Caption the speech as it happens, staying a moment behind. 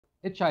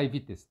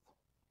HIV test.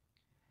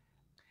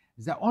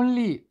 The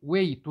only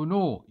way to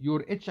know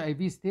your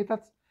HIV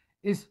status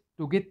is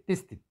to get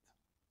tested.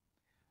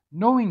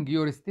 Knowing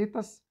your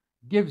status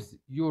gives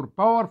you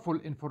powerful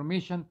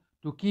information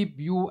to keep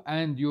you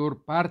and your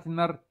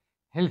partner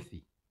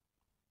healthy.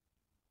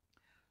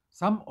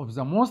 Some of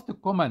the most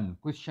common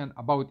questions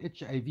about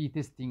HIV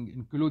testing,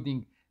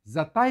 including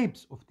the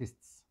types of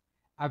tests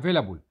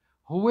available,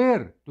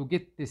 where to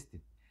get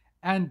tested,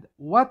 and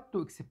what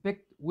to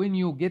expect when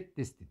you get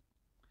tested.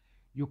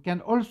 You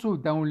can also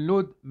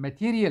download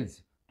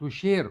materials to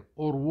share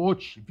or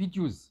watch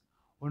videos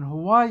on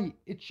why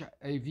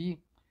HIV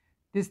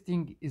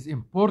testing is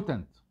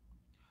important.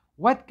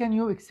 What can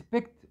you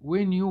expect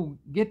when you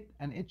get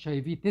an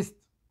HIV test?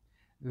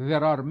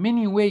 There are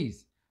many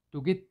ways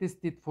to get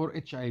tested for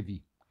HIV.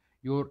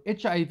 Your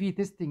HIV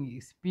testing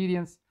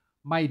experience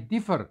might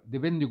differ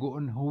depending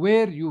on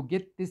where you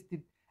get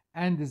tested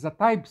and the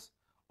types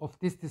of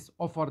tests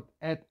offered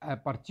at a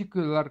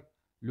particular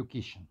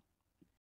location.